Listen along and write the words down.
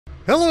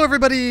Hello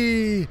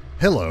everybody!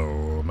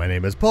 Hello, my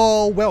name is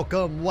Paul.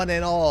 Welcome one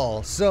and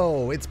all.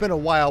 So, it's been a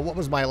while. What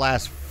was my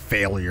last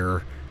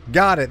failure?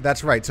 Got it,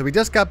 that's right. So we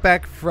just got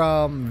back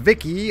from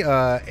Vicky,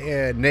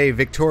 nay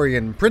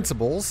Victorian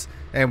Principles,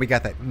 and we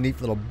got that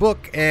neat little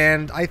book,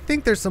 and I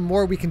think there's some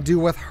more we can do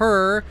with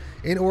her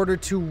in order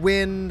to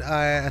win,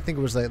 I think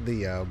it was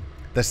the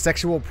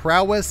sexual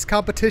prowess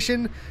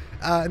competition.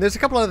 There's a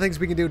couple other things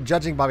we can do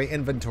judging by my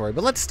inventory,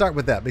 but let's start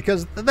with that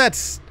because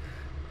that's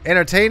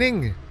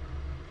entertaining,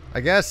 I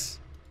guess.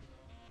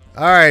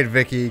 Alright,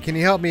 Vicky, can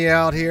you help me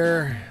out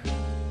here?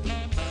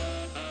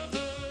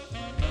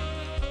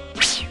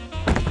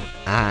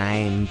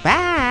 I'm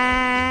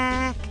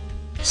back!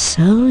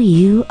 So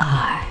you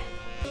are.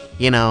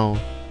 You know,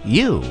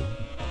 you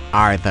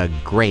are the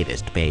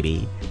greatest,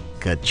 baby.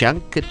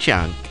 Ka-chunk,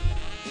 ka-chunk.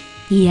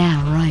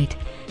 Yeah, right.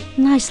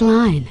 Nice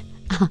line.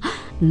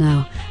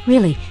 No,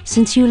 really,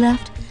 since you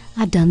left,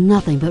 I've done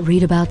nothing but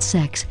read about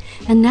sex,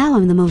 and now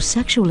I'm the most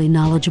sexually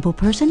knowledgeable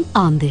person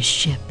on this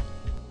ship.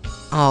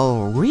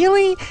 Oh,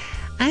 really?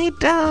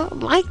 I'd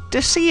like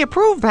to see you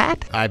prove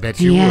that. I bet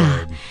you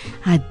Yeah, would.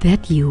 I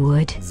bet you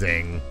would.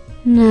 Zing.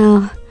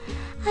 No,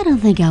 I don't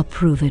think I'll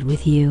prove it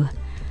with you.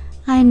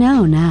 I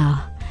know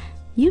now.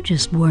 You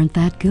just weren't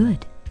that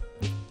good.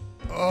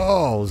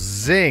 Oh,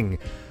 zing.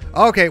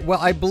 Okay, well,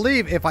 I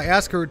believe if I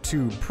ask her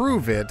to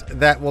prove it,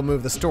 that will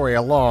move the story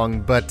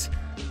along, but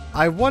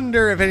I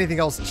wonder if anything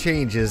else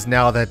changes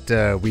now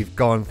that we've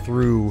gone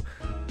through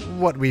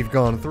what we've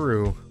gone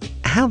through.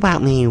 How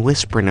about me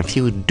whispering a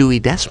few Dewey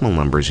Decimal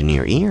numbers in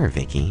your ear,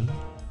 Vicky?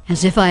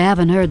 As if I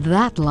haven't heard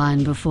that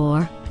line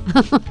before.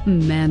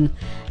 Men,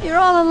 you're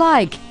all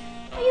alike.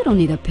 You don't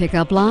need a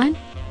pickup line.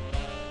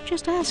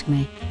 Just ask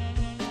me.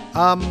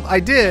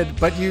 I did,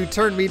 but you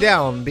turned me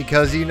down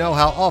because you know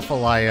how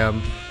awful I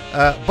am.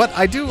 But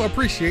I do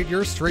appreciate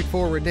your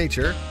straightforward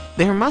nature.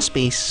 There must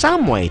be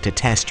some way to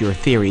test your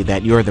theory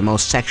that you're the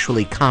most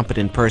sexually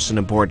competent person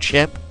aboard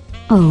ship.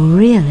 Oh,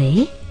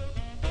 really?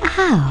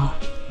 How?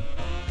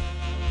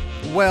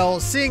 Well,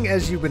 seeing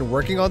as you've been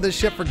working on this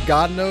ship for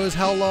God knows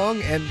how long,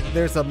 and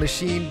there's a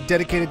machine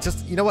dedicated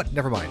just... You know what?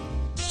 Never mind.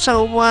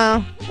 So,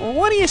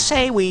 what do you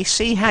say we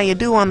see how you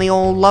do on the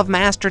old Love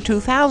Master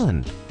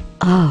 2000?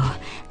 Oh,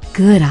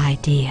 good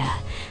idea.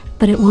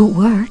 But it won't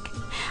work.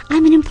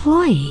 I'm an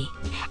employee,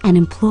 and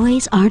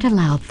employees aren't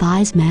allowed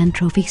Thighs Man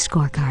Trophy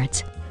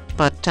scorecards.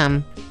 But,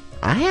 I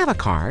have a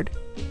card.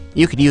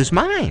 You could use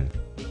mine.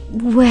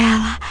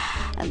 Well,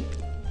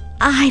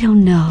 I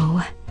don't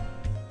know.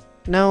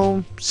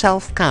 No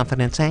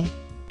self-confidence, eh?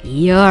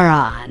 You're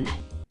on.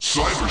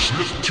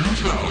 Cybersmith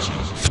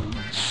 2000.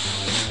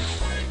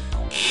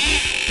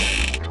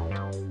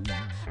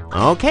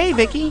 Okay,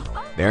 Vicky.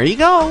 There you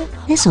go.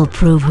 This'll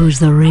prove who's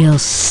the real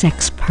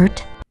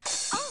sexpert.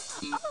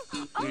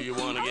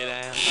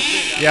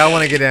 Yeah, I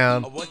want to get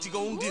down. What you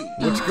gonna do?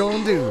 What you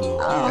gonna do?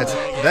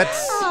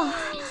 That's...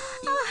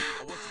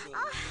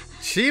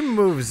 She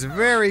moves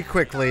very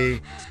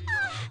quickly.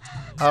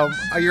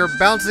 You're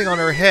bouncing on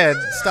her head.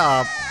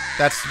 Stop.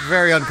 That's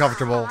very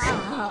uncomfortable.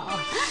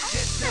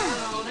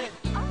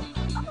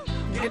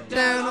 Get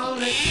down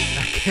on it.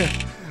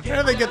 Where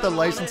did they get the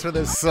license for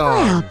this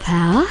song? Well,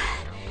 pal,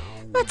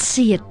 let's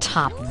see you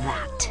top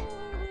that.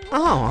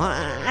 Oh,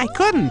 I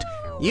couldn't.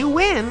 You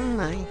win,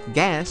 I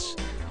guess.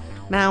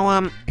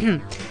 Now,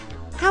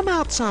 how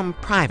about some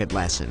private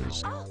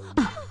lessons?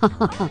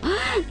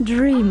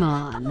 Dream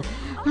on.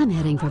 I'm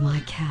heading for my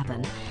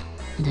cabin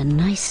and a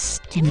nice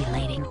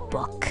stimulating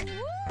book.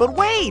 But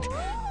wait!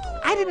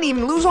 I didn't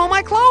even lose all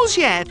my clothes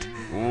yet!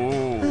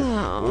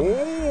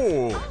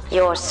 Oh.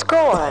 Your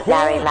score,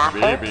 Larry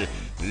Laffer.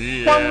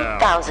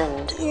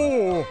 1,000.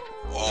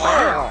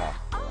 Wow.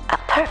 A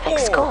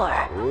perfect score.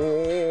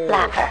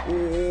 Laffer,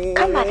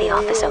 come by the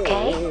office,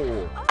 okay?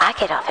 I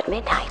get off at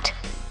midnight.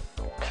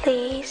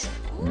 Please?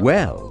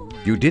 Well,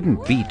 you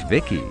didn't beat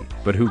Vicky,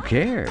 but who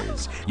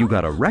cares? You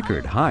got a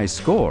record high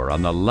score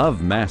on the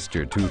Love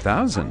Master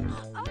 2000.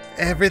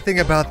 Everything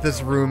about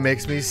this room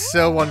makes me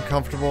so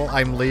uncomfortable,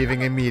 I'm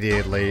leaving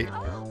immediately.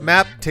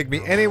 Map, take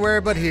me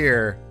anywhere but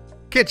here.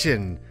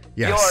 Kitchen.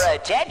 Yes. Your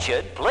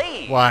attention,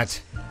 please.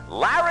 What?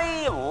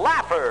 Larry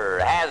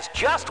Laffer has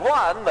just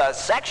won the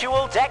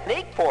sexual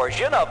technique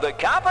portion of the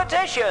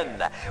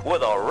competition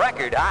with a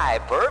record-high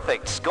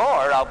perfect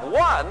score of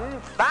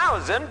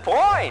 1,000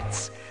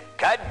 points.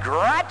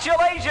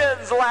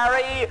 Congratulations,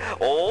 Larry!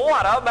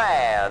 What a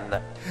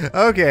man!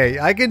 Okay,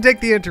 I can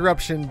take the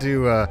interruption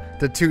to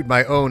toot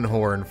my own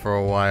horn for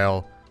a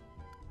while.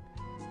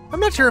 I'm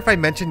not sure if I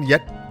mentioned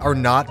yet or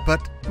not, but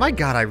my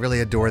god, I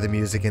really adore the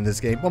music in this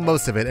game. Well,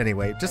 most of it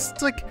anyway.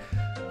 Just like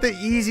the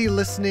easy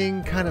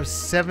listening kind of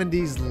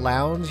 70s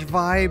lounge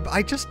vibe.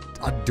 I just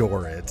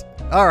adore it.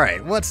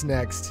 Alright, what's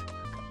next?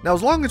 Now,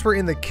 as long as we're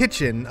in the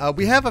kitchen,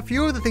 we have a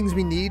few of the things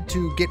we need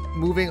to get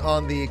moving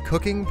on the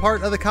cooking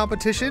part of the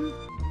competition.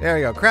 There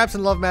we go. Craps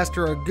and Love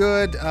Master are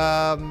good.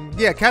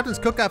 Yeah, Captain's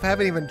Cook-Off I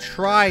haven't even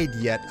tried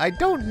yet. I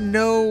don't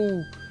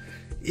know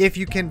if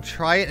you can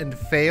try it and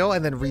fail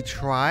and then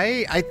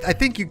retry. I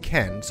think you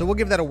can, so we'll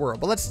give that a whirl.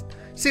 But let's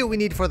see what we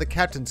need for the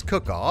captain's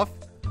cook-off.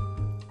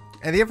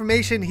 And the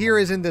information here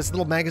is in this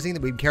little magazine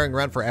that we've been carrying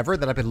around forever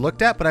that I've been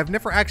looked at, but I've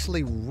never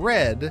actually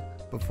read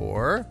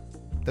before,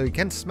 though you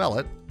can smell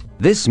it.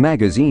 This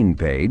magazine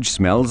page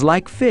smells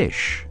like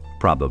fish,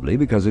 probably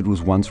because it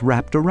was once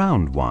wrapped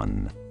around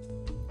one.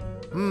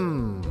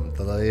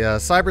 The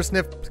cyber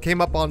sniff came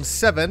up on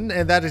 7,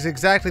 and that is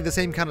exactly the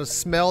same kind of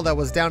smell that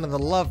was down in the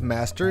Love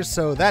Master,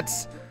 so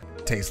that's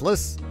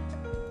tasteless.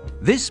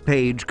 This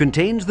page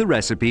contains the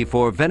recipe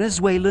for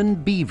Venezuelan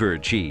beaver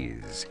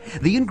cheese.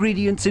 The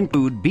ingredients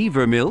include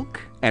beaver milk.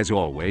 As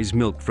always,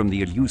 milk from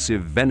the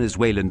elusive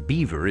Venezuelan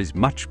beaver is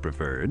much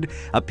preferred.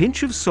 A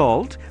pinch of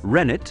salt,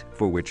 rennet,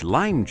 for which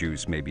lime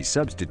juice may be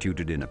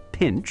substituted in a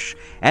pinch,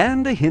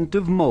 and a hint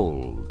of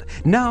mold.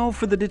 Now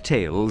for the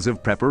details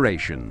of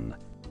preparation.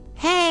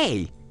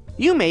 Hey,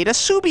 you made a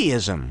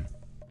Subiism.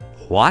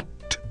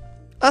 What?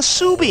 A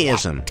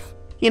Subiism.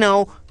 You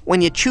know,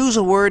 when you choose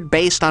a word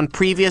based on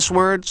previous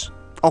words.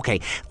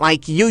 Okay,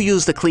 like you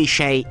use the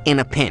cliche in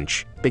a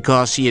pinch,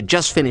 because you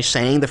just finished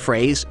saying the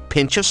phrase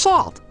pinch of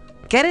salt.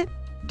 Get it?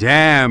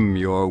 Damn,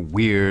 you're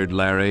weird,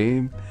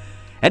 Larry.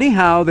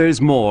 Anyhow,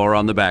 there's more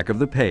on the back of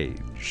the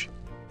page.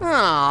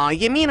 Oh,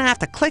 you mean I have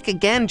to click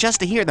again just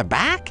to hear the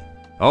back?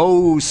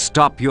 Oh,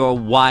 stop your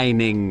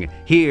whining.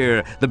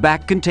 Here, the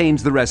back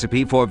contains the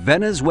recipe for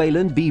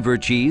Venezuelan beaver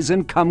cheese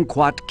and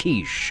kumquat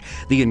quiche.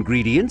 The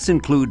ingredients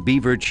include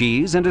beaver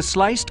cheese and a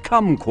sliced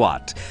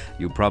kumquat.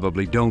 You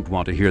probably don't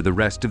want to hear the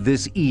rest of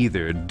this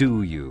either,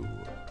 do you?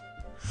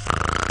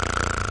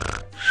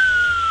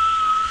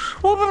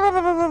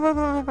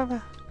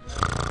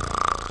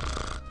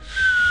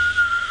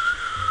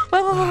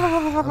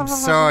 I'm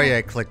sorry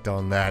I clicked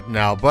on that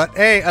now, but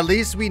hey, at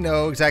least we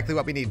know exactly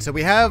what we need. So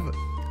we have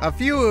a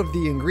few of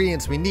the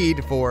ingredients we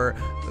need for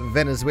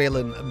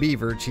Venezuelan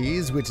beaver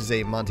cheese, which is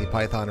a Monty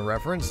Python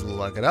reference.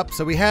 Look it up.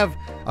 So we have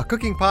a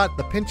cooking pot,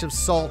 the pinch of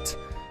salt.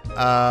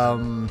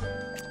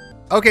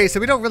 Okay, so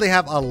we don't really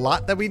have a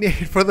lot that we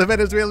need for the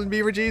Venezuelan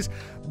beaver cheese,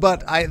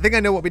 but I think I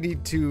know what we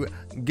need to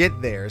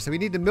get there. So we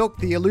need to milk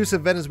the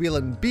elusive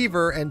Venezuelan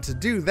beaver, and to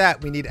do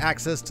that, we need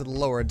access to the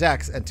lower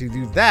decks. And to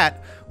do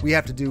that, we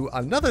have to do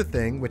another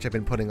thing, which I've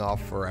been putting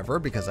off forever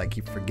because I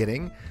keep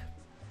forgetting.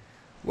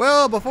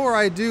 Well, before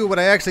I do what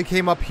I actually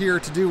came up here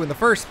to do in the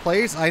first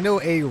place, I know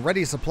a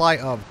ready supply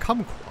of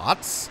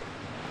kumquats.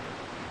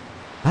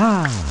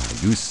 Ah,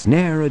 you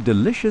snare a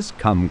delicious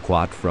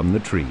kumquat from the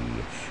tree.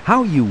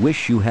 How you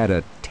wish you had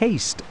a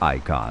taste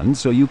icon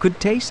so you could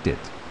taste it.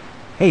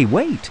 Hey,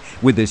 wait,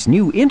 with this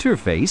new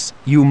interface,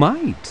 you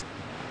might.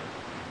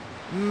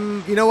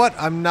 You know what?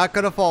 I'm not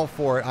going to fall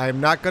for it.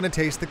 I'm not going to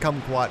taste the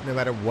kumquat no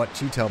matter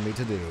what you tell me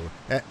to do.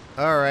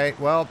 Alright,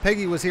 well,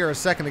 Peggy was here a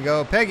second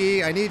ago.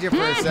 Peggy, I need you for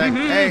a sec.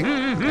 Hey,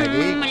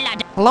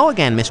 Peggy. Hello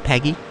again, Miss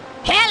Peggy.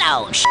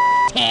 Hello,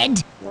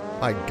 shithead.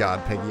 My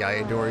God, Peggy, I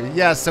adore you.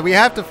 Yes, so we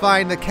have to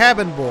find the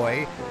cabin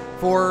boy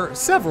for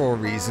several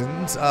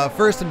reasons.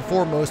 First and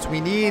foremost, we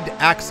need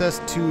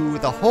access to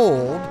the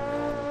hold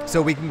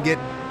so we can get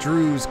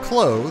Drew's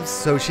clothes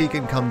so she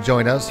can come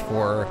join us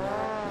for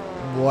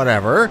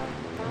whatever.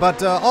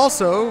 But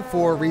also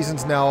for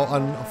reasons now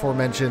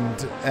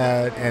aforementioned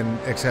and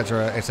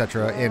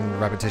etc. in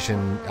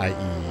repetition,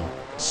 i.e.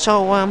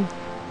 So,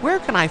 where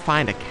can I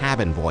find a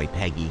cabin boy,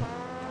 Peggy?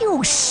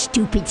 You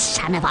stupid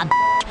son of a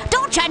bitch.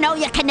 Don't you know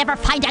you can never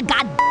find a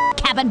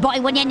cabin boy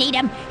when you need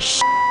him?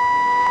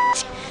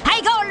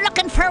 I go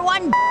looking for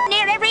one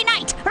near every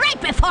night,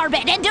 right before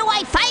bed, and do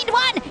I find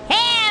one?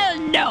 Hell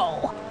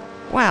no!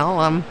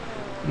 Well,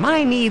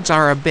 my needs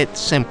are a bit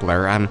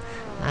simpler.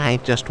 I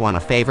just want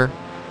a favor.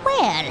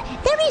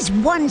 Well, there is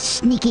one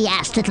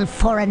sneaky-ass little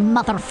foreign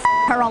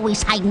motherfucker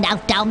always hiding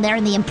out down there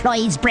in the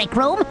employees' break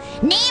room.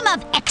 Name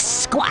of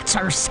X-Squats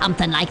or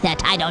something like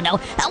that, I don't know.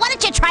 Why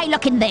don't you try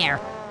looking there?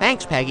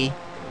 Thanks, Peggy.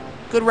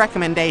 Good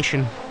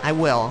recommendation. I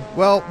will.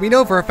 Well, we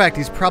know for a fact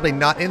he's probably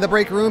not in the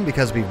break room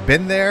because we've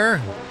been there.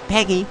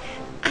 Peggy,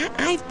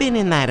 I've been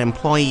in that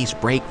employees'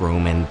 break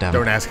room and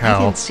don't ask how.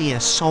 I didn't see a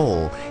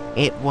soul.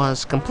 It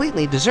was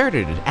completely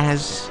deserted,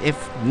 as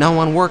if no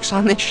one works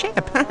on this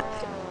ship.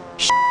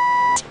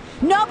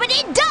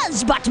 Nobody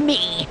does but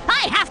me.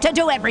 I have to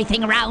do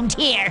everything around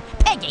here.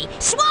 Peggy,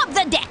 swab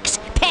the decks.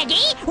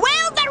 Peggy,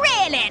 weld the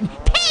railing.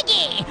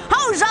 Peggy,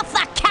 hose off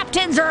the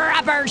captain's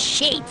rubber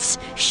sheets.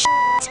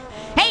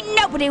 Ain't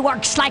nobody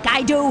works like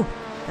I do.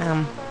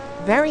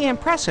 Very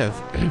impressive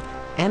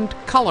and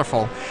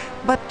colorful.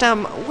 But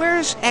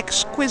where's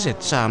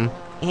Exquisite?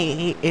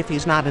 If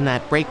he's not in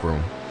that break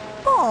room.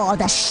 Oh,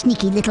 the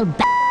sneaky little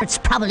bastard's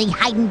probably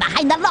hiding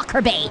behind the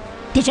locker bay.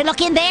 Did you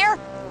look in there?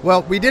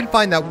 Well, we did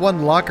find that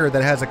one locker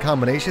that has a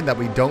combination that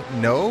we don't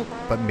know,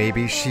 but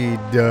maybe she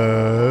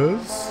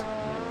does.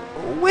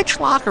 Which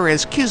locker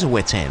is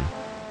Exquisite in?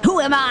 Who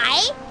am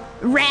I?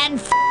 Rand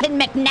f***ing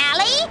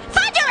McNally?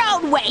 Find your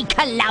own way,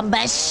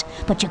 Columbus.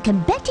 But you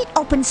can bet it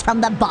opens from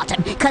the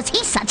bottom, because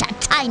he's such a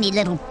tiny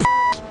little p***.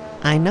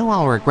 I know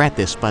I'll regret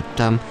this, but,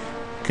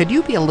 could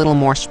you be a little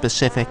more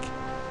specific?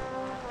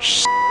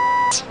 Shit.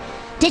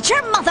 Did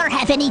your mother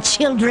have any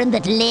children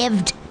that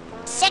lived?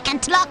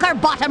 Second locker,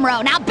 bottom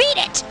row. Now beat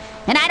it!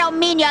 And I don't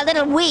mean your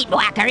little weed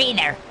whacker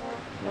either.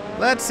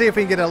 Let's see if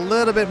we can get a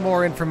little bit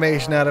more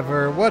information out of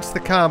her. What's the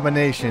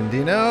combination, do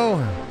you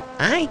know?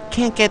 I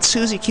can't get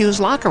Susie Q's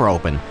locker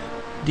open.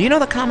 Do you know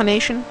the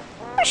combination?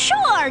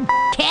 Sure,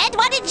 kid.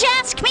 Why didn't you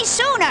ask me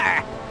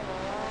sooner?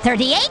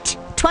 38,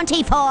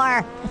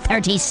 24,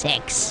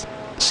 36.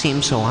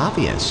 Seems so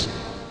obvious.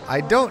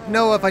 I don't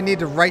know if I need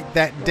to write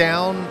that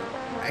down.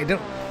 I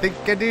don't think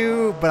I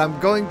do, but I'm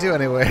going to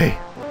anyway.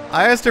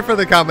 I asked her for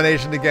the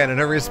combination again, and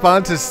her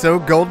response is so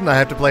golden I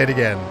have to play it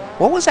again.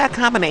 What was that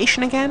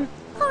combination again?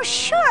 Oh,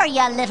 sure,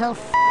 you little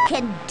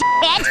f***ing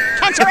d***head.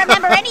 Can't you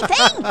remember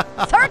anything?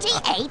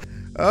 38.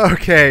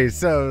 Okay,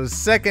 so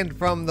second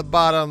from the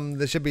bottom,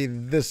 this should be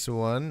this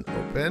one.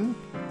 Open.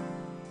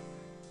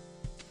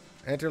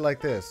 Enter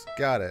like this.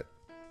 Got it.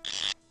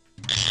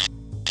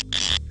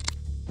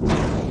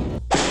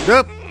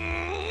 Nope.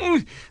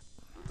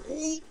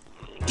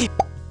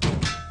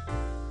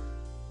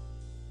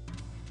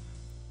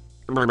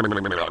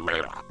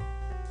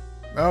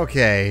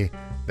 Okay,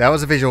 that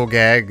was a visual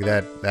gag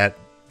that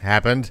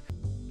happened.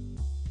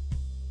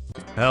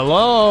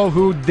 Hello,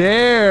 who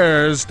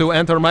dares to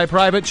enter my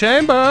private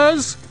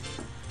chambers?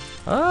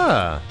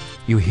 Ah,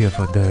 you here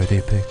for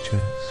dirty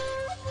pictures?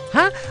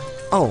 Huh?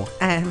 Oh,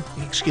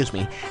 excuse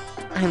me.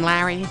 I'm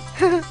Larry.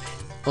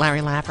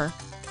 Larry Laffer.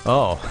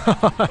 Oh,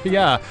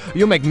 yeah,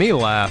 you make me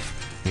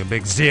laugh, you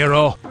big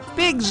zero.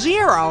 Big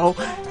Zero?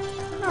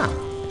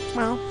 Oh,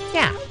 well,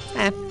 yeah,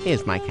 that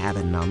is my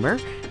cabin number.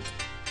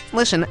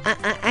 Listen,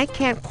 I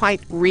can't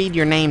quite read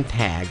your name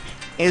tag.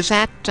 Is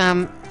that,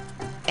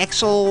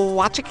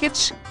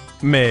 Exquisite?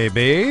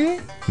 Maybe,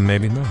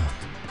 maybe not.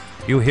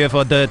 You here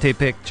for dirty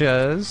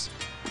pictures?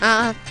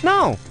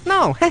 No.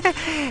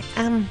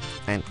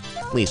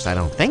 At least I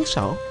don't think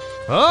so.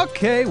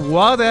 Okay,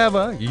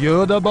 whatever,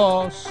 you're the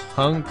boss.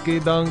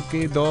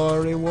 Hunky-dunky,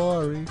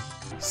 dory-worry.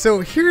 So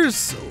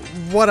here's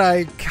what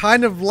I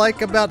kind of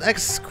like about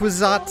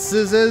Exquisite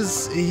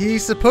is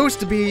he's supposed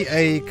to be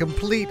a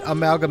complete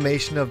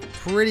amalgamation of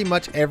pretty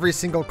much every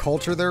single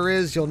culture there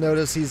is. You'll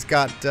notice he's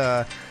got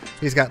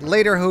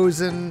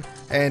lederhosen,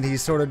 and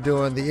he's sort of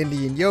doing the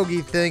Indian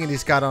yogi thing, and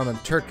he's got on a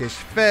Turkish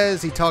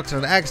fez. He talks in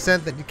an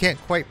accent that you can't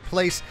quite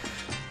place.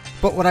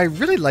 But what I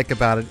really like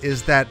about it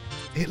is that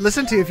if you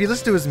listen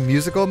to his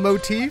musical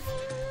motif,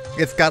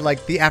 it's got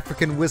like the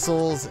African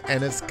whistles,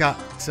 and it's got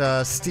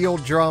steel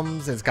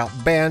drums, and it's got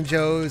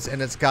banjos,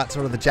 and it's got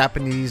sort of the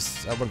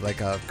Japanese,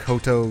 like a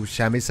koto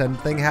shamisen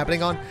thing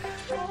happening on.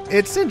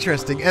 It's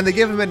interesting, and they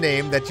give him a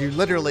name that you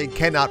literally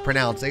cannot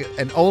pronounce,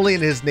 and only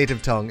in his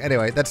native tongue.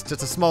 Anyway, that's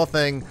just a small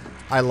thing.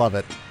 I love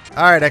it.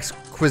 All right,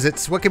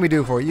 Exquisites, what can we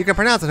do for you? You can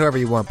pronounce it however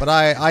you want, but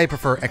I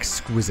prefer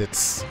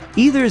Exquisites.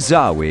 Either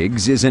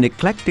Zawigs is an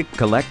eclectic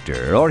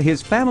collector, or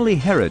his family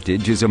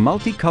heritage is a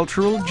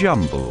multicultural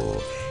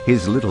jumble.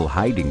 His little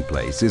hiding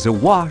place is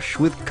awash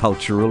with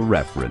cultural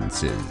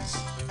references.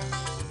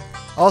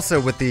 Also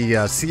with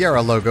the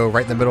Sierra logo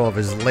right in the middle of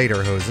his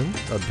lederhosen.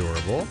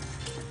 Adorable.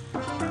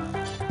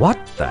 What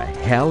the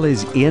hell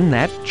is in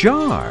that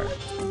jar?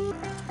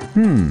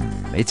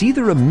 It's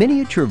either a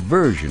miniature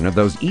version of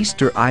those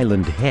Easter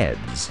Island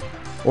heads,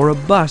 or a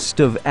bust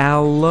of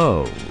Al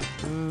Lowe.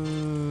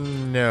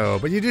 No,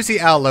 but you do see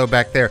Al Lowe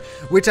back there,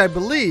 which I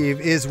believe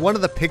is one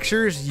of the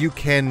pictures you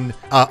can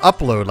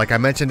upload. Like I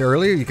mentioned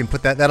earlier, you can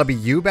put that'll be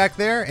you back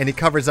there, and he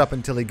covers up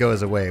until he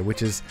goes away,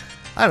 which is,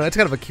 I don't know, it's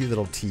kind of a cute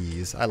little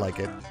tease. I like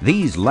it.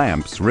 These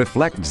lamps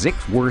reflect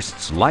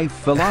Zickwurst's life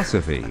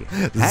philosophy.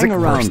 Hang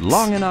around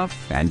long enough,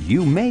 and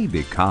you may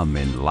become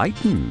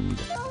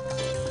enlightened.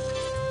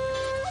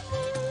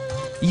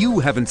 You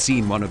haven't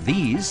seen one of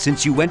these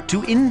since you went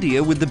to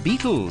India with the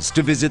Beatles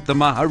to visit the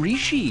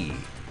Maharishi.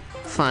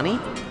 Funny.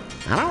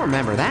 I don't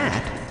remember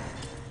that.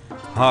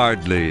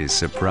 Hardly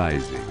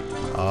surprising.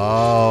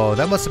 Oh,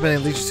 that must have been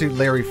at Leisure Suit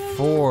Larry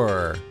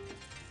 4.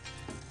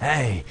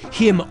 Hey,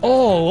 him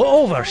all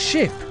over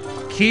ship.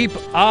 Keep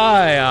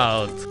eye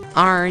out.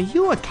 Are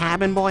you a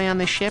cabin boy on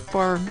the ship,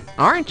 or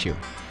aren't you?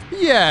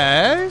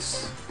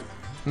 Yes.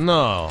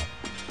 No.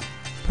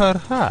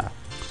 Perhaps.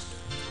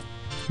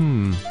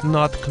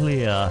 Not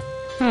clear.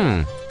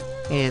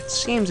 It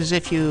seems as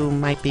if you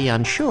might be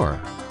unsure.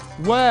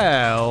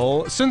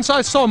 Well, since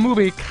I saw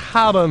movie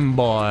Cabin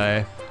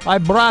Boy, I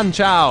branch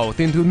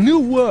out into new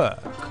work.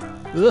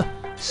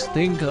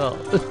 Stinker.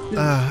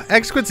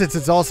 Exquisite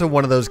is also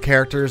one of those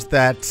characters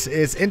that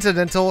is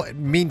incidental,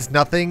 means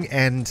nothing,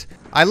 and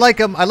I like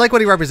him. I like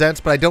what he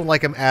represents, but I don't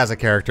like him as a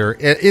character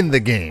in the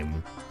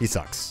game. He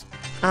sucks.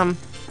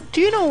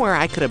 Do you know where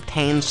I could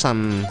obtain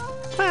some,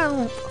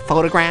 well,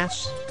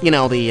 photographs? You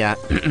know,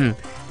 the,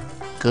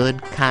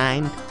 good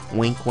kind,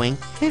 wink wink.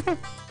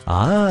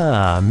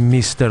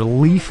 Mr.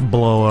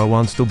 Leafblower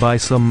wants to buy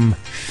some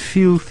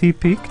filthy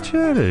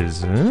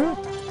pictures, huh?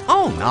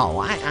 Oh, no,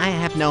 I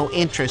have no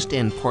interest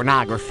in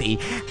pornography.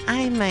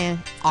 I'm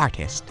an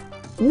artist.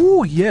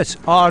 Oh, yes,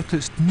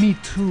 artist, me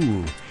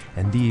too.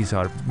 And these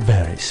are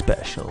very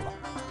special.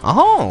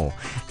 Oh,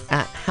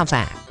 how's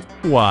that?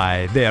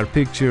 Why, they're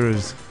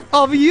pictures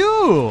of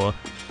you!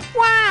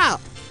 Wow!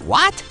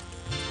 What?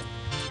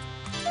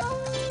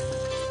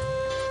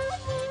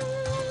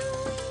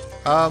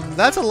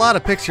 That's a lot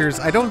of pictures.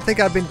 I don't think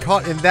I've been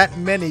caught in that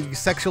many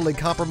sexually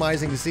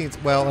compromising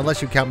scenes. Well,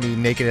 unless you count me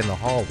naked in the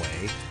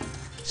hallway.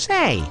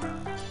 Say,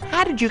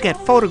 how did you get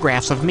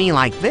photographs of me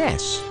like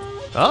this?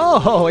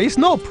 Oh, it's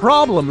no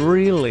problem,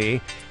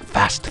 really.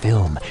 Fast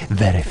film,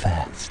 very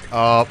fast.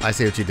 Oh, I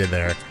see what you did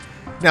there.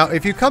 Now,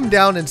 if you come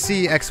down and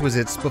see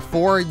Exquisites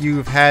before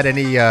you've had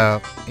any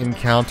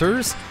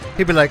encounters,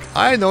 he'd be like,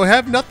 I no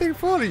have nothing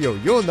for you.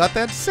 You're not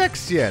that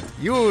sex yet.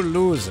 You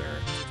loser.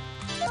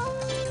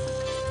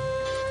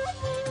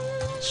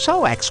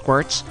 So,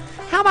 Exquirts,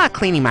 how about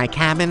cleaning my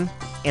cabin?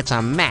 It's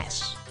a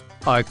mess.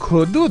 I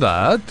could do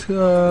that.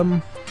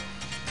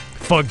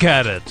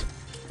 Forget it.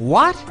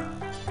 What?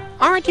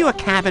 Aren't you a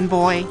cabin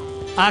boy?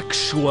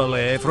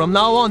 Actually, from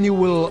now on you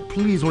will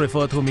please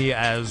refer to me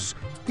as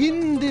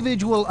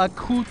Individual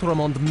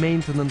Accoutrement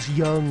Maintenance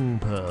Young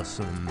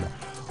Person.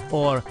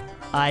 Or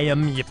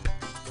IMYIP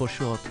for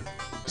short.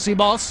 See,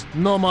 boss?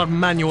 No more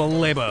manual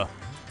labor.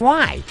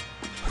 Why?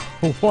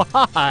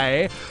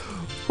 Why?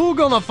 Who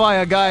gonna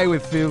fire a guy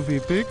with filthy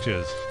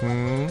pictures?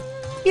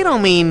 You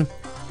don't mean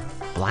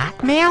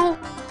blackmail?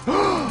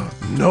 No.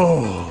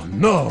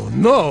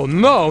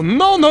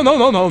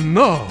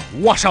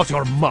 Wash out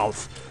your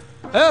mouth.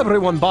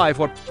 Everyone buy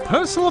for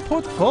personal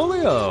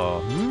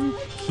portfolio.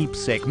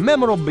 Keepsake,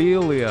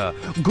 memorabilia,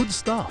 good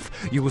stuff.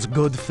 Use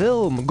good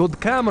film, good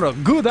camera,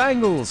 good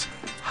angles.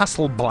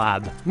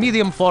 Hasselblad,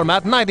 medium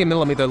format,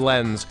 90mm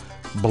lens.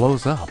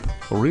 Blows up,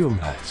 real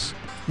nice.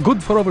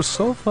 Good for over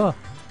sofa.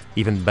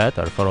 Even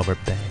better for over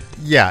bed.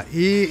 Yeah,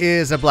 he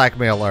is a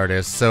blackmail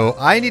artist, so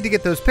I need to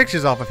get those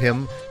pictures off of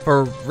him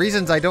for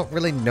reasons I don't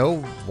really know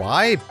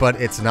why, but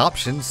it's an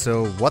option,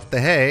 so what the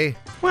hey.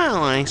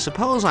 Well, I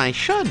suppose I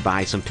should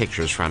buy some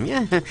pictures from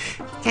you.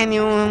 Can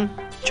you,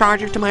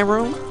 charge it to my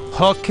room?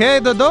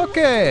 Okay,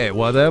 doke,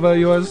 whatever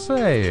you are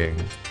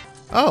saying.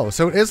 Oh,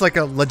 so it is like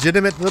a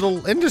legitimate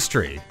little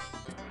industry.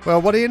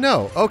 Well, what do you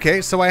know?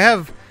 Okay, so I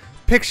have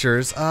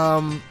pictures,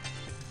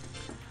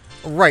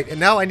 right, and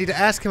now I need to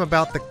ask him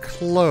about the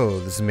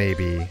clothes,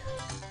 maybe.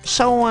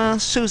 So,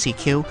 Susie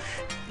Q,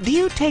 do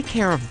you take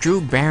care of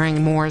Drew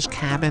Barrymore's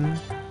cabin?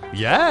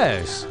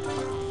 Yes.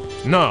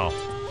 No.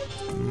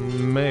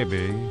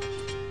 Maybe.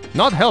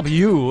 Not help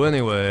you,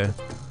 anyway.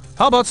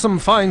 How about some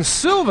fine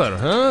silver,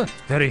 huh?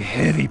 Very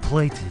heavy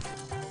plated.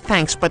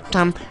 Thanks, but,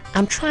 I'm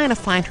trying to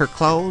find her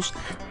clothes.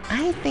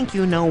 I think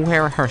you know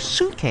where her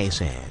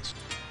suitcase is.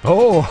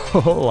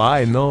 Oh,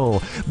 I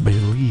know.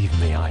 Believe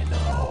me, I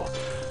know.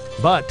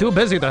 But too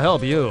busy to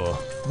help you.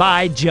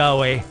 Bye,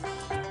 Joey.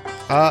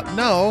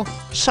 No.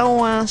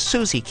 So,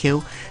 Susie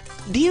Q,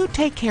 do you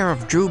take care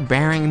of Drew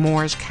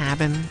Barrymore's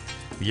cabin?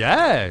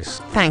 Yes.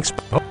 Thanks.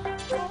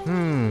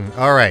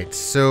 Alright,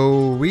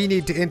 so we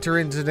need to enter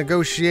into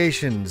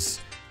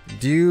negotiations.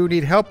 Do you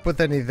need help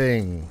with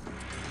anything?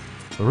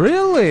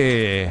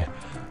 Really?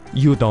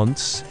 You don't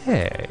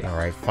say.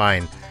 Alright,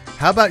 fine.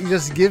 How about you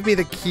just give me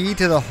the key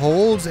to the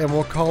holds and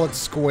we'll call it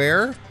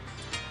square?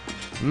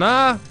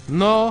 Nah,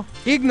 no,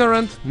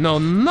 ignorant, know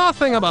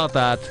nothing about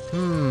that.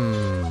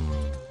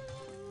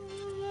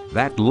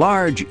 That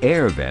large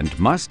air vent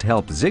must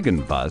help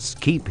Ziggenbus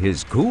keep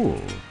his cool.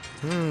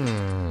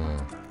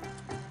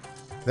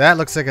 That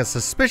looks like a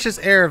suspicious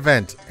air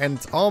vent, and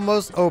it's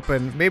almost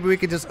open. Maybe we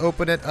could just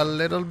open it a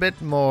little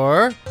bit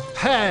more.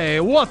 Hey,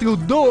 what you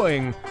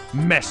doing?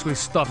 Mess with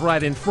stuff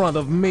right in front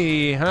of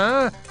me,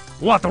 huh?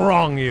 What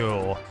wrong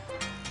you?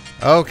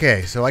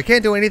 Okay, so I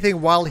can't do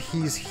anything while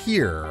he's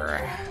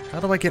here. How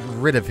do I get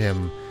rid of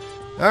him?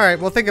 Alright,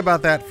 we'll think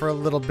about that for a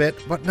little bit.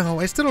 But no,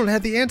 I still don't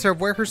have the answer of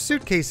where her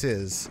suitcase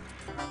is.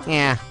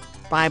 Yeah,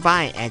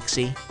 bye-bye,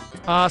 Exy.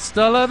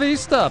 Hasta la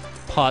vista,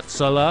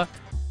 Potzela.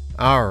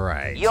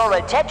 Alright. Your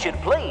attention,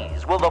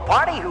 please. Will the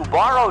party who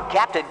borrowed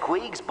Captain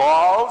Queeg's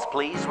balls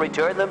please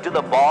return them to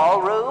the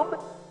ballroom?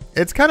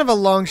 It's kind of a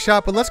long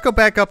shot, but let's go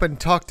back up and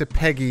talk to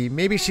Peggy.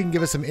 Maybe she can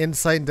give us some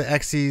insight into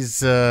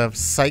Exy's,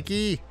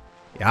 psyche?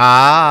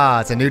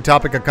 Ah, it's a new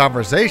topic of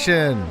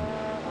conversation.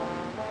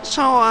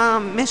 So,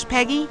 Miss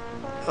Peggy,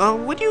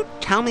 would you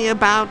tell me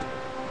about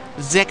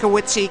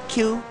Zekowitzy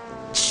Q?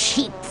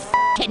 Cheap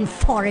f***ing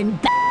foreign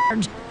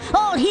bastard.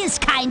 All his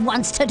kind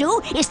wants to do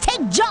is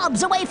take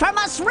jobs away from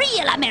us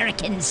real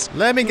Americans.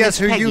 Let me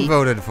guess Miss who you Peggy,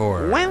 voted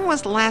for. When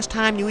was the last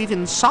time you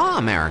even saw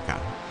America?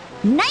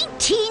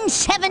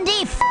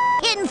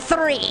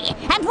 1973.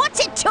 And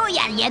what's it to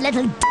you, you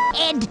little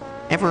d***head?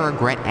 Ever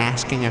regret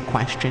asking a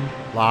question?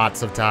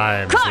 Lots of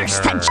times. Of course,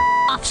 with her. the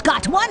off's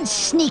got one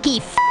sneaky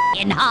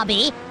f***ing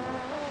hobby.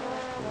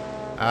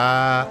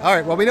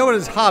 Alright, well, we know what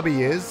his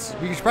hobby is.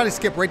 We should probably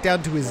skip right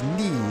down to his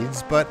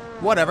needs, but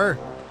whatever.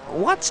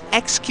 What's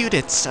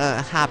Exquisite's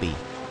hobby?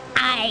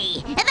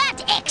 Aye,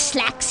 that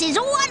X-Lax is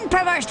one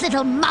perverse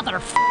little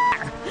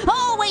motherfucker.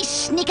 Always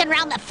sneaking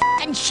around the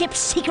f***ing ship's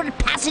secret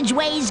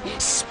passageways,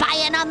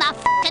 spying on the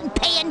f***ing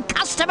paying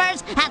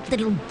customers, that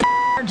little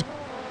bird.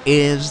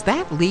 Is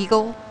that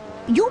legal?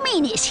 You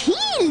mean is he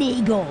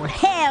legal?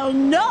 Hell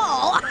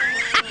no!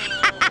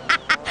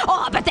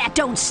 Oh, but that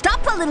don't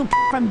stop the little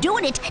from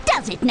doing it,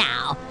 does it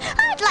now?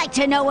 I'd like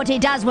to know what he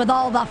does with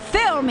all the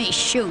film he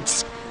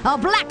shoots. A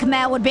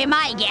blackmail would be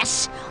my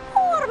guess.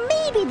 Or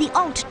maybe the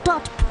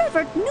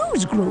alt.pervert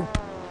news group.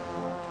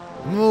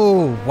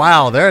 Oh,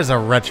 wow, there's a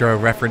retro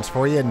reference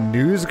for you.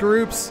 News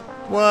groups?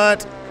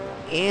 What?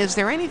 Is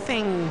there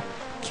anything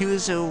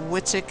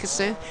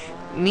Exquisite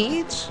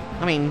needs?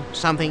 I mean,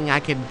 something I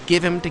could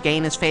give him to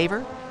gain his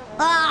favor?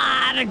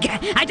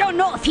 I don't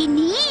know if he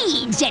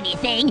needs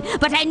anything,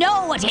 but I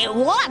know what he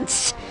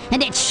wants.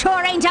 And it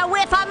sure ain't a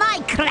whiff of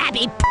my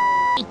crabby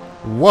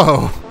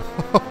Whoa.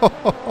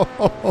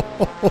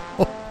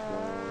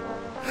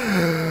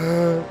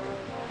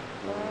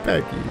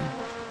 Peggy.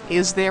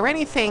 Is there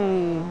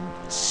anything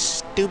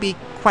Stubby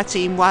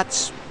Quetzy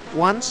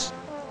wants?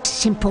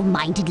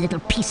 Simple-minded little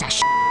piece of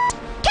shit.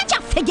 Can't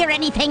you figure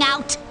anything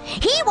out?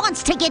 He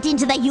wants to get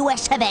into the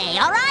US of A,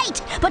 all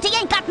right? But he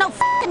ain't got no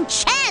f***ing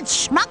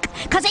chance, schmuck,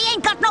 because he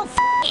ain't got no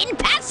f***ing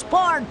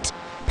passport.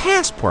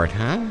 Passport,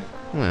 huh?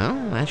 Well,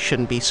 that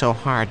shouldn't be so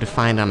hard to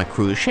find on a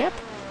cruise ship.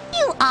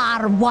 You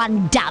are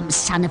one dumb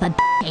son of a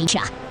bitch, ain't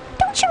ya?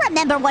 Don't you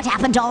remember what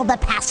happened to all the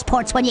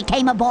passports when you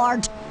came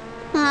aboard?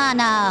 Oh,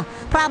 no.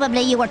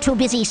 Probably you were too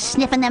busy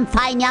sniffing them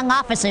fine young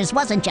officers,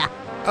 wasn't ya?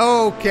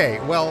 Okay,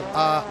 well,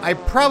 I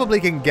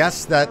probably can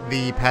guess that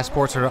the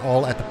passports are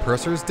all at the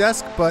purser's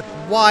desk, but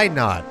why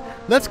not?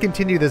 Let's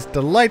continue this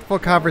delightful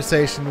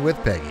conversation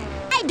with Peggy.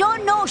 I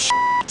don't know shit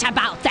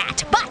about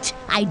that, but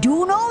I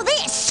do know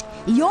this.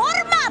 Your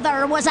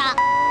mother was a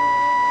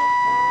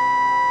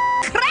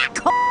crack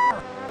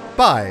whore.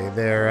 Bye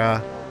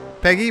there,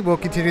 Peggy. We'll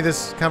continue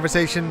this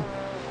conversation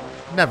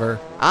never.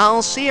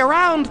 I'll see you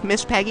around,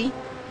 Miss Peggy.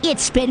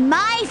 It's been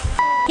my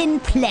f***ing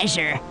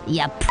pleasure,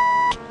 you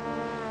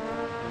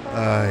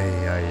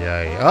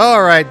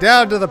All right,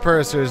 down to the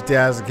purser's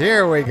desk.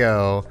 Here we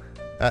go.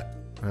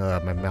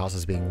 My mouse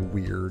is being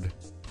weird.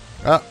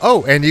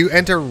 Oh, and you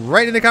enter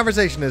right into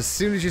conversation as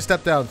soon as you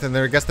step down. And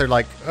I guess they're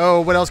like,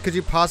 oh, what else could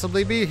you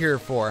possibly be here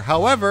for?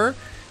 However,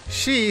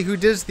 she who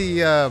does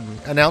the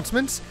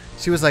announcements,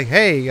 she was like,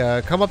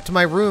 hey, come up to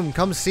my room.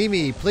 Come see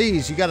me,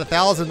 please. You got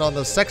 1,000 on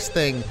the sex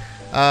thing.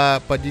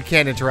 But you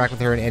can't interact with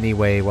her in any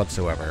way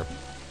whatsoever.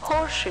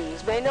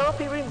 Horseshoes may not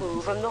be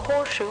removed from the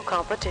horseshoe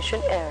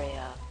competition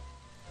area.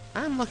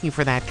 I'm looking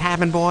for that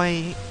cabin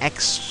boy,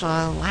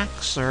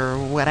 X-Lax, or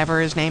whatever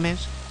his name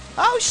is.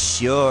 Oh,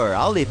 sure.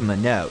 I'll leave him a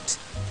note.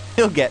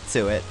 He'll get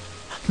to it.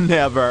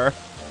 Never.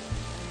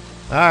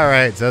 All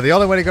right, so the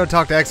only way to go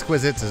talk to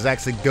Exquisites is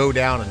actually go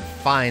down and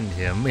find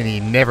him, and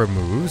he never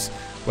moves.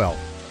 Well,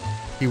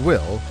 he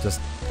will, just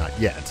not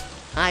yet.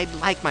 I'd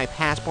like my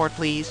passport,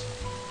 please.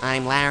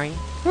 I'm Larry.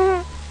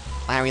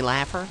 Larry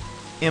Laffer.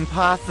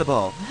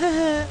 Impossible.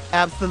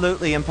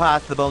 Absolutely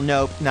impossible.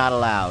 Nope, not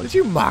allowed. Did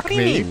you mock What do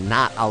you me? mean,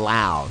 not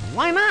allowed?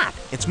 Why not?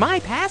 It's my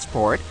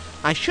passport.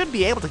 I should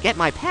be able to get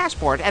my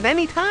passport at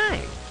any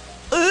time.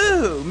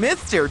 Ooh,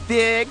 Mr.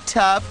 Big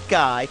Tough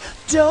Guy.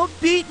 Don't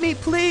beat me,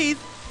 please.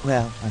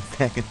 Well, on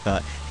second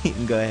thought, you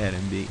can go ahead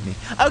and beat me.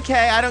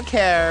 Okay, I don't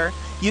care.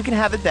 You can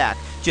have it back.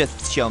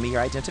 Just show me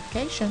your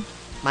identification.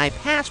 My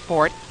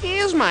passport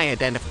is my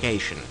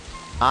identification.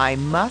 I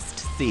must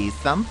see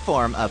some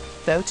form of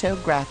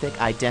photographic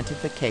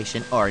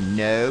identification or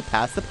no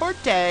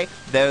passaporte.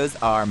 Those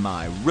are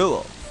my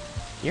rules.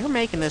 You're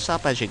making this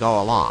up as you go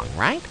along,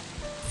 right?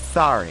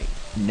 Sorry,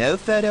 no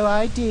photo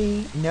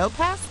ID, no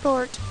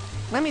passport.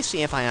 Let me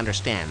see if I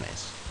understand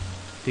this.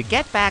 To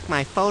get back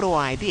my photo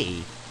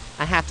ID,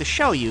 I have to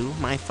show you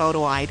my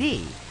photo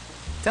ID.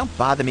 Don't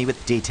bother me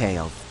with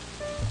details.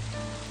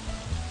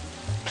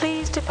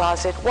 Please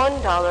deposit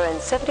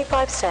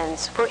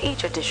 $1.75 for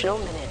each additional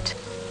minute.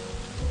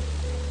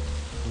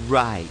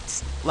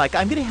 Right. Like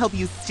I'm gonna help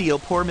you steal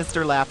poor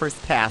Mr. Laffer's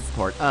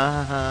passport.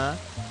 Uh-huh.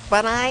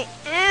 But I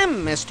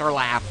am Mr.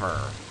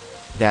 Laffer.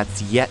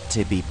 That's yet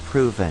to be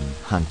proven,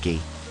 hunky.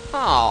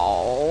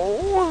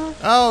 Oh.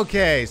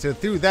 Okay, so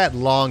through that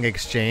long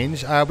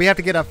exchange, we have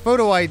to get a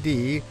photo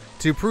ID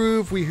to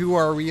prove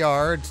we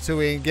are, so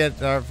we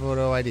get our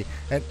photo ID.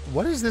 And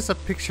what is this a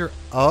picture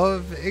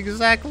of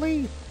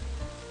exactly?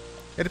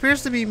 It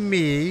appears to be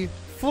me,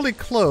 fully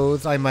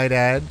clothed, I might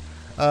add,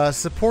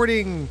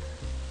 supporting...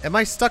 Am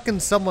I stuck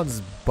in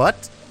someone's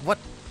butt? What?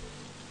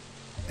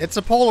 It's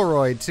a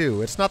Polaroid,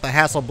 too. It's not the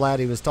Hasselblad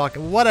he was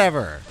talking...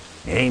 Whatever.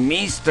 Hey,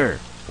 mister,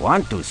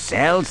 want to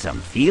sell some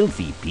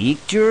filthy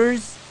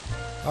pictures?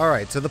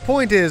 Alright, so the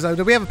point is,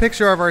 we have a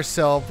picture of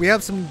ourselves, we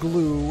have some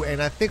glue,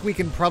 and I think we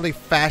can probably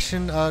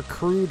fashion a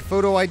crude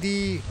photo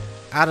ID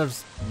out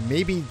of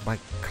maybe my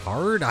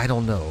card? I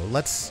don't know.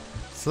 Let's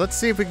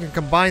see if we can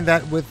combine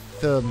that with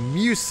the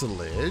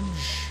mucilage.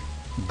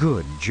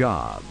 Good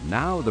job.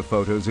 Now the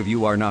photos of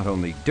you are not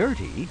only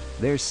dirty,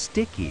 they're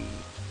sticky.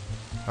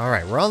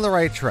 Alright, we're on the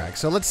right track.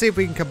 So let's see if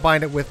we can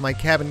combine it with my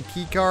cabin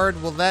key card.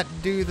 Will that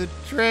do the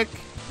trick?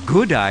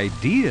 Good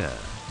idea.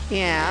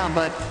 Yeah,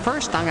 but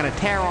first I'm gonna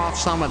tear off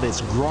some of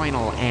this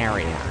groinal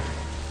area.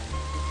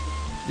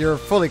 You're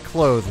fully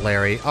clothed,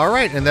 Larry.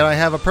 Alright, and then I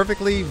have a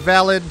perfectly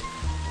valid,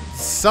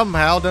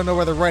 somehow, don't know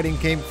where the writing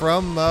came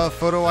from,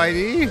 photo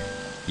ID?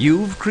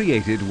 You've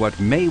created what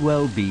may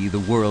well be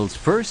the world's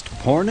first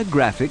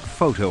pornographic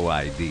photo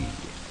ID.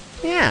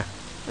 Yeah,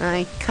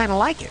 I kind of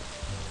like it.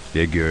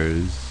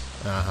 Figures.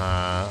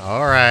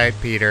 Alright,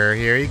 Peter,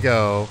 here you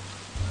go.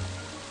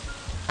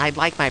 I'd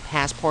like my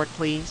passport,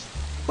 please.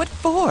 What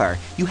for?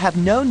 You have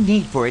no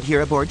need for it here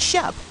aboard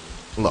ship.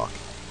 Look,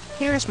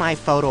 here's my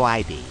photo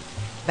ID.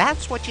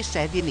 That's what you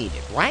said you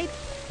needed, right?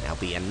 Now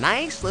be a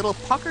nice little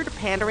puckered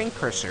pandering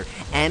cursor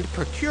and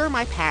procure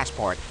my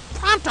passport.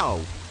 Pronto!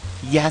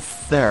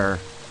 Yes, sir.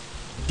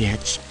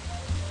 Bitch.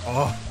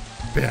 Oh,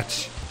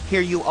 bitch.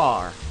 Here you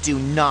are. Do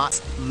not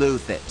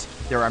lose it.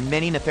 There are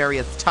many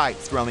nefarious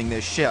types roaming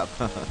this ship.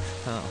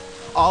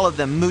 All of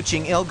them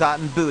mooching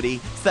ill-gotten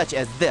booty, such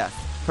as this,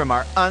 from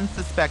our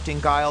unsuspecting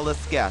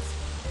guileless guests.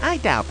 I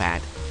doubt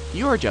that.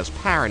 You're just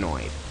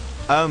paranoid.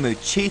 Oh,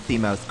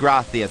 muchísimos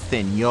gracias,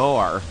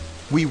 senor.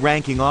 We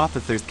ranking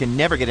officers can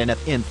never get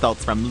enough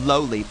insults from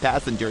lowly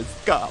passenger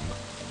scum.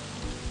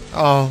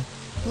 Oh,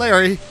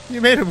 Larry, you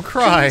made him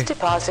cry. Please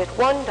deposit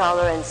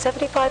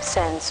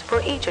 $1.75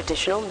 for each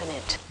additional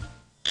minute.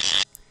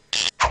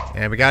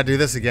 And we gotta do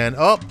this again.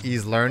 Oh,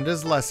 he's learned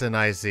his lesson,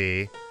 I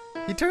see.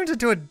 He turns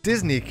into a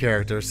Disney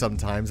character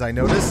sometimes, I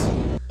notice.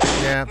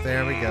 Yeah,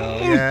 there we go.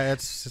 Yeah,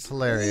 it's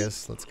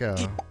hilarious. Let's go.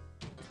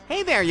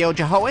 Hey there, Yo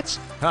Jehoitz.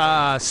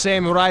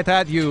 Same right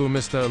at you,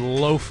 Mr.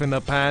 Loaf in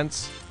the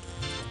Pants.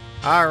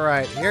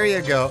 Alright, here you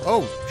go.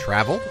 Oh,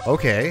 travel?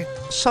 Okay.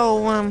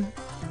 So,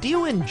 do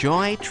you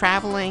enjoy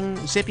traveling,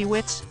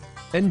 Zippywits?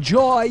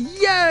 Enjoy?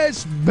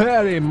 Yes,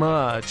 very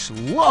much.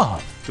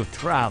 Love to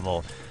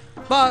travel.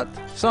 But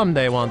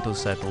someday want to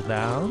settle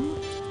down.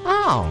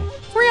 Oh,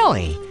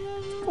 really?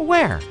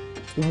 Where?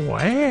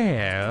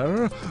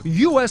 Where?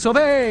 US of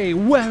A.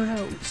 Where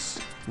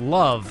else?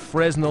 Love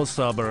Fresno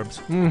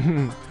suburbs.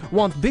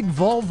 Want big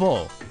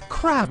Volvo,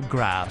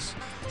 crabgrass,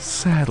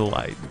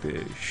 satellite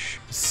dish.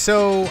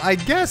 So, I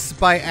guess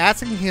by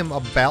asking him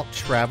about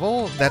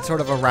travel, that's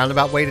sort of a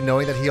roundabout way to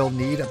knowing that he'll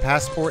need a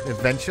passport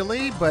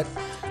eventually, but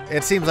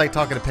it seems like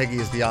talking to Peggy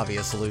is the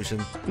obvious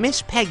solution.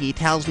 Miss Peggy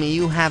tells me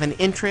you have an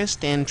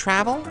interest in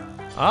travel?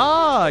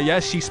 Ah,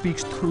 yes, she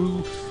speaks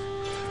truth.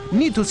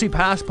 Need to see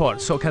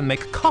passport so can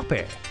make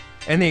copy.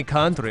 Any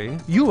country,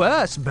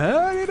 US,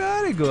 very,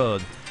 very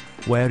good.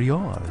 Where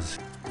yours?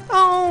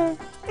 Oh,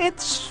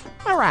 it's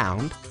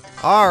around.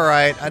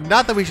 Alright,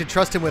 not that we should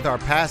trust him with our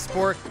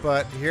passport,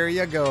 but here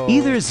you go.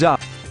 Either's up.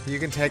 You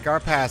can take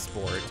our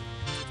passport.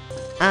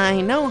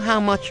 I know how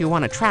much you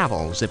want to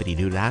travel,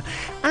 Zippity-Doo-Dah.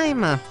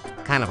 I'm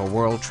kind of a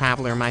world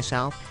traveler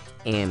myself.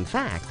 In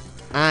fact,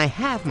 I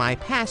have my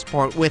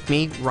passport with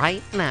me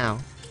right now.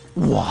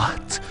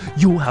 What?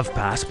 You have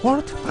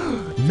passport?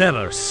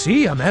 Never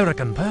see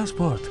American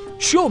passport.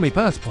 Show me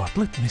passport,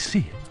 let me see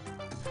it.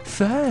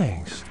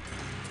 Thanks.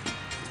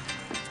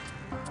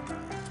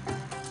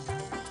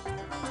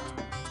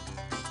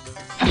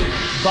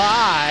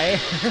 Bye.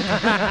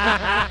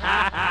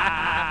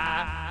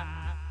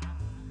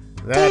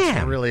 That's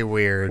Damn. really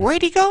weird.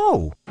 Where'd he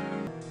go?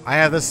 I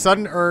have the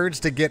sudden urge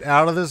to get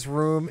out of this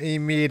room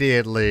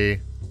immediately.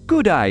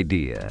 Good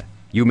idea.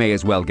 You may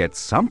as well get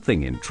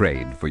something in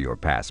trade for your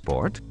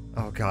passport.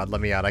 Oh god,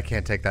 let me out. I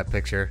can't take that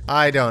picture.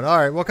 I don't.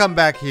 Alright, we'll come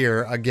back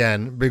here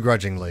again,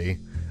 begrudgingly.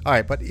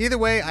 Alright, but either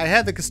way, I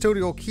had the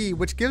custodial key,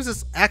 which gives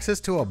us access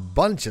to a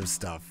bunch of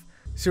stuff.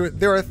 So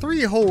there are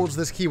 3 holds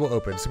this key will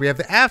open. So we have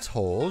the aft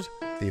hold,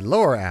 the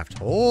lower aft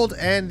hold,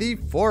 and the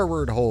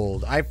forward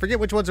hold. I forget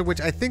which ones are which.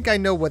 I think I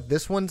know what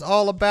this one's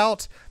all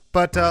about,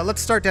 but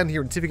let's start down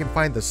here and see if we can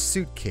find the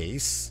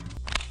suitcase.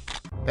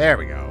 There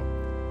we go.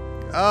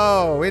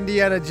 Oh,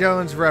 Indiana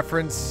Jones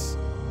reference.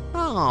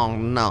 Oh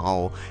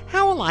no,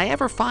 how will I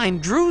ever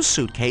find Drew's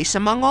suitcase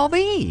among all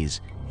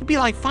these? It'd be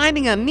like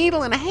finding a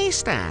needle in a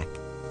haystack.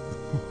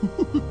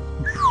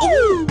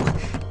 Ooh!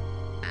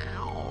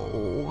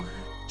 Ow.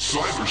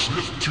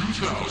 Cybersmith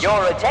 2000.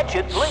 Your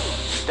attention,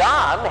 please.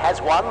 Don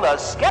has won the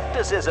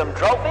Skepticism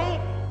Trophy,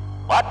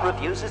 but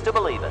refuses to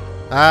believe it.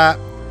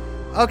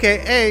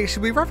 Okay, A,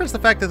 should we reference the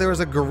fact that there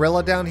was a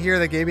gorilla down here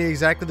that gave me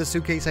exactly the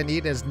suitcase I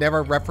need and is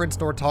never referenced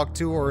nor talked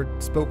to or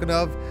spoken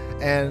of?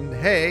 And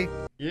hey...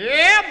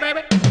 Yeah,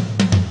 baby!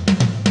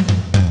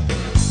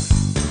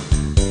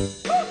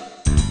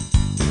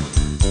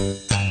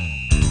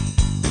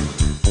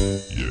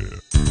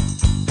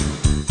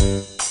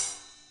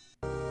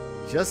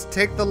 Just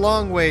take the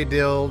long way,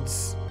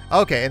 dilds.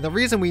 Okay, and the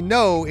reason we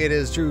know it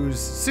is Drew's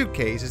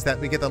suitcase is that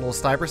we get the little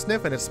sniper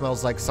sniff and it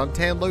smells like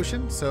suntan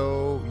lotion,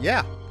 so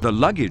yeah. The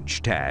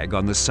luggage tag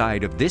on the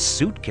side of this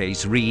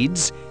suitcase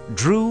reads,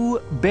 Drew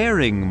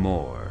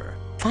Barrymore.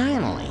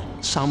 Finally,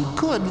 some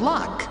good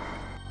luck.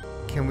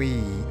 Can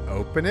we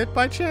open it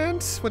by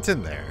chance? What's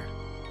in there?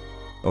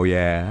 Oh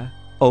yeah?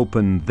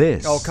 Open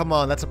this. Oh, come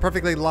on, that's a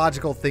perfectly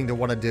logical thing to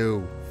want to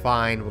do.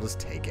 Fine, we'll just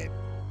take it.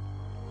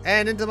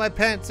 And into my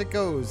pants it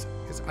goes.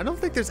 I don't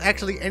think there's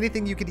actually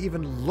anything you can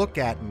even look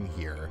at in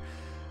here.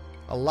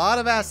 A lot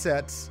of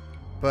assets,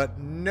 but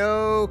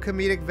no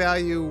comedic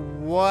value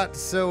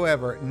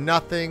whatsoever.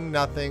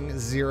 Nothing,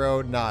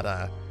 zero,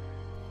 nada.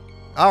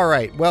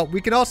 Alright, well, we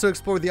can also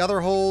explore the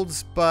other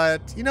holds,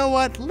 but you know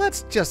what?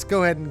 Let's just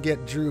go ahead and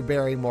get Drew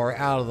Barrymore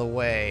out of the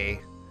way.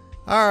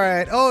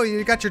 Alright, oh,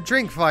 you got your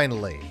drink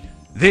finally.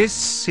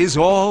 This is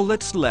all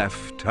that's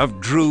left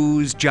of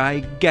Drew's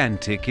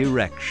gigantic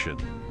erection.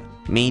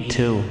 Me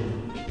too.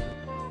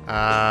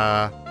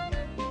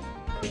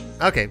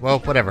 Okay, well,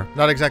 whatever.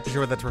 Not exactly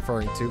sure what that's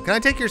referring to. Can I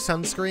take your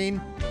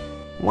sunscreen?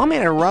 Want me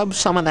to rub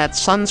some of that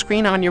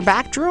sunscreen on your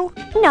back, Drew?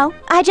 No,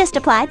 I just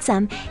applied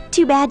some.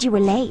 Too bad you were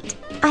late.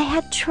 I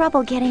had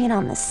trouble getting it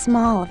on the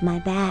small of my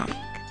back.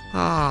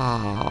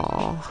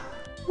 Oh.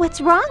 What's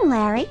wrong,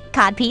 Larry?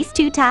 Codpiece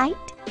too tight?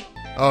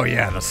 Oh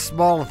yeah, the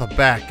small of the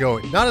back. Oh,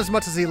 not as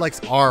much as he likes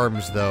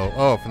arms, though.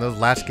 Oh, from those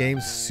last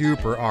games,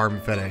 super arm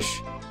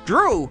fetish.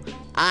 Drew,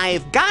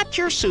 I've got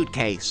your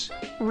suitcase.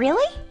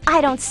 Really?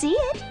 I don't see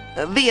it.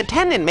 The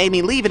attendant made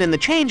me leave it in the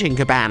changing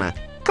cabana.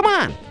 Come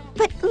on.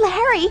 But,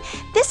 Larry,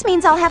 this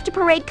means I'll have to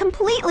parade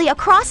completely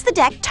across the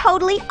deck,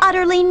 totally,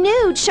 utterly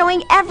nude,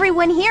 showing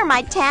everyone here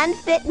my tan,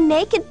 fit,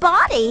 naked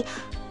body.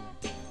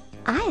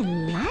 I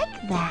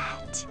like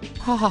that.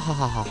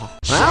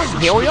 Well,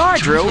 here we are,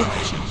 Drew.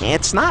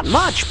 It's not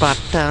much,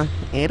 but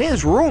it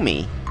is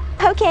roomy.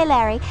 Okay,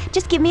 Larry,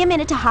 just give me a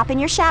minute to hop in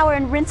your shower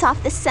and rinse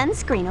off the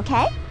sunscreen,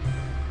 okay?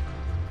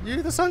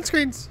 The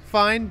sunscreen's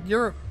fine.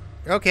 You're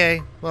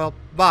okay. Well,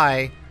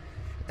 bye.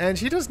 And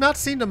she does not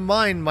seem to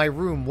mind my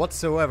room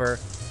whatsoever.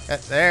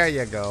 There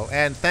you go.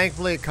 And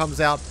thankfully it comes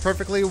out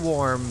perfectly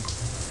warm.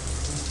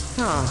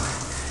 Oh,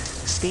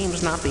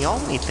 steam's not the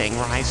only thing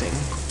rising.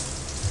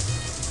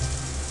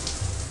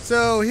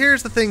 So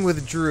here's the thing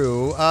with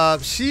Drew.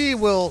 She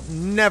will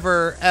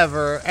never,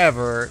 ever,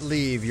 ever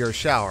leave your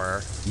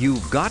shower.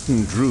 You've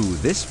gotten Drew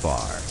this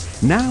far.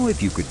 Now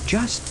if you could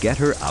just get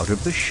her out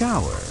of the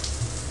shower.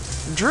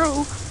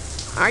 Drew,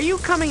 are you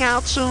coming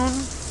out soon?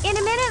 In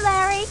a minute,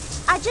 Larry.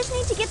 I just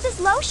need to get this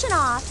lotion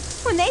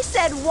off. When they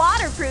said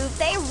waterproof,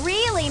 they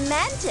really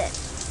meant it.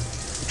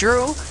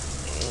 Drew,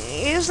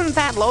 isn't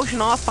that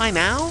lotion off by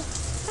now?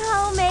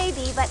 Oh,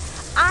 maybe, but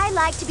I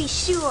like to be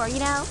sure, you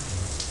know?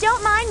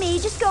 Don't mind me,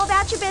 just go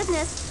about your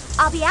business.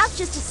 I'll be out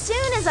just as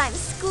soon as I'm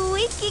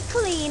squeaky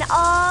clean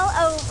all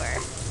over.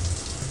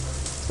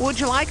 Would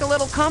you like a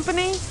little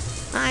company?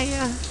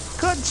 I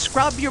could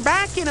scrub your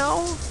back, you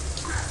know.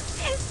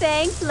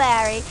 Thanks,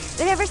 Larry.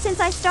 But ever since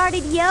I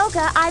started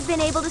yoga, I've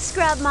been able to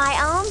scrub my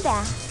own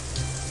back.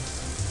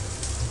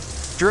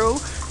 Drew,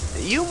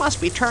 you must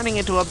be turning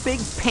into a big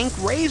pink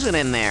raisin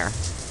in there.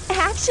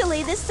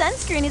 Actually, this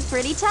sunscreen is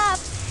pretty tough.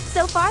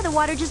 So far, the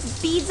water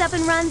just beads up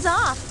and runs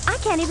off. I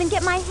can't even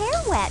get my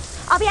hair wet.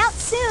 I'll be out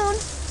soon.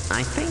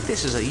 I think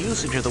this is a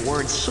usage of the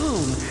word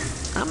soon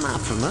I'm not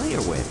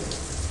familiar with.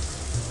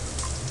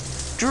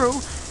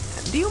 Drew,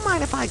 do you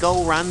mind if I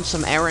go run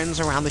some errands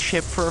around the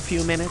ship for a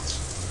few minutes?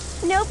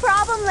 No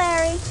problem,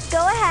 Larry.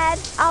 Go ahead.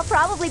 I'll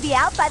probably be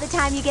out by the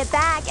time you get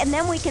back, and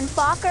then we can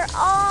focker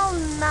all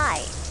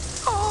night.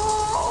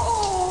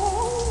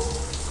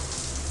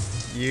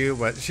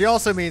 But she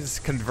also means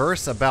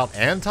converse about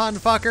Anton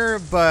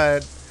fucker,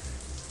 but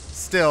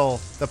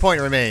still, the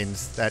point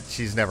remains that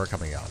she's never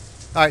coming out.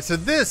 Alright, so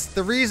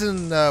the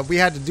reason we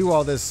had to do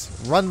all this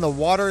run the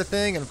water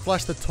thing and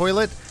flush the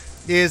toilet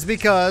is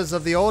because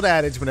of the old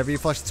adage, whenever you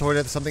flush the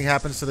toilet, something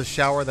happens to the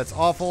shower that's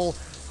awful.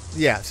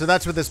 Yeah, so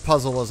that's what this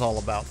puzzle is all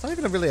about. It's not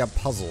even really a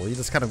puzzle. You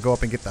just kind of go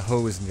up and get the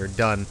hose and you're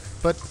done.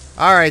 But,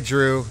 alright,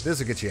 Drew, this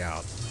will get you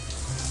out.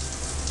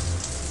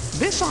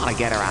 This ought to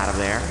get her out of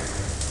there.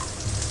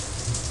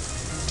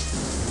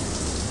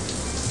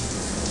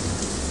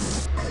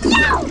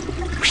 No!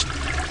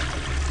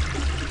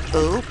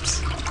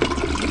 Oops.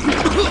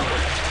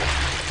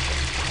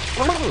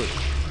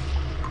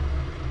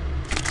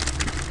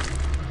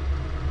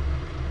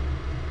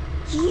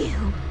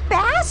 You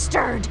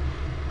bastard!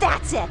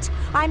 That's it.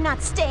 I'm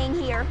not staying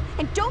here.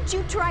 And don't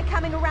you try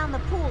coming around the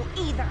pool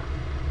either.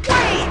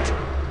 Wait!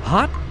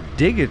 Hot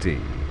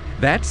diggity.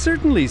 That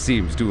certainly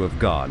seems to have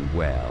gone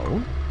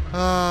well.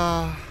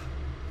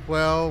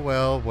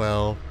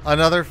 Well.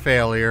 Another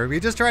failure. We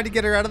just tried to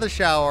get her out of the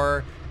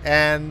shower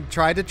and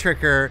tried to trick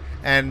her,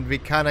 and we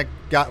kind of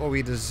got what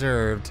we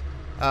deserved.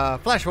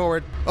 Flash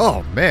forward.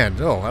 Oh, man.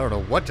 Oh, I don't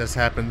know what just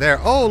happened there.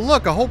 Oh,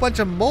 look, a whole bunch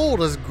of mold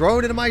has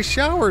grown into my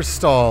shower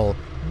stall.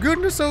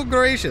 Goodness oh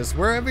gracious,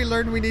 where have we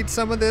learned we need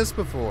some of this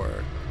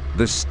before?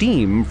 The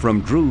steam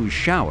from Drew's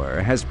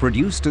shower has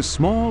produced a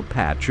small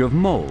patch of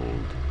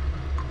mold.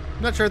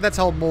 I'm not sure that's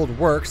how mold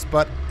works,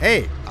 but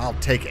hey, I'll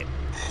take it.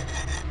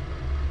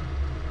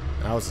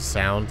 That was a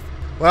sound.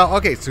 Well,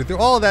 okay, so through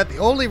all of that, the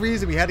only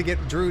reason we had to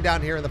get Drew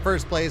down here in the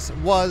first place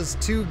was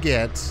to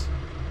get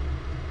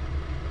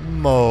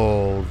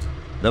mold.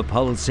 The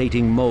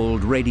pulsating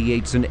mold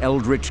radiates an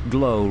eldritch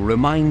glow,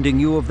 reminding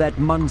you of that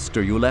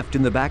monster you left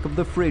in the back of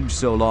the fridge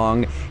so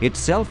long it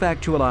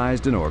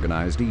self-actualized and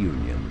organized a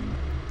union.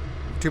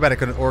 Too bad I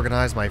couldn't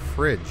organize my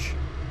fridge.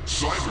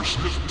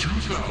 Cybersmith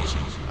 2000.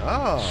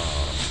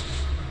 Oh.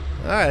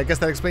 Alright, I guess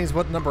that explains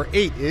what number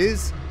 8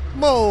 is.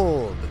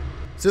 Mold.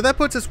 So that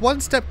puts us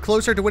one step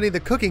closer to winning the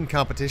cooking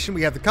competition.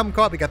 We have the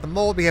kumquat, we got the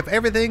mold, we have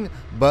everything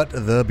but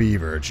the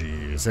beaver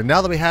cheese. And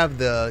now that we have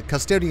the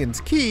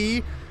custodian's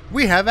key,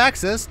 we have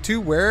access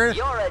to where...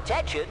 Your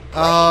attention, please.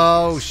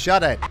 Oh,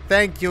 shut it.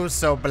 Thank you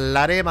so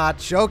bloody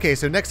much. Okay,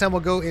 so next time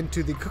we'll go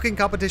into the cooking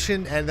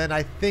competition, and then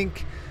I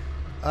think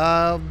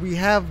we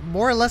have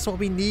more or less what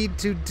we need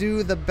to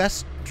do the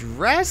best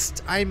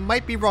dressed? I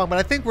might be wrong, but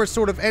I think we're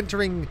sort of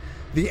entering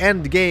the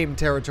end game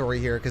territory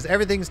here, because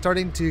everything's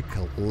starting to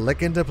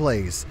click into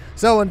place.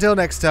 So until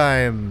next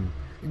time,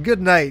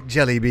 good night,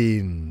 jelly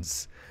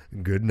beans.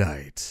 Good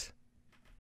night.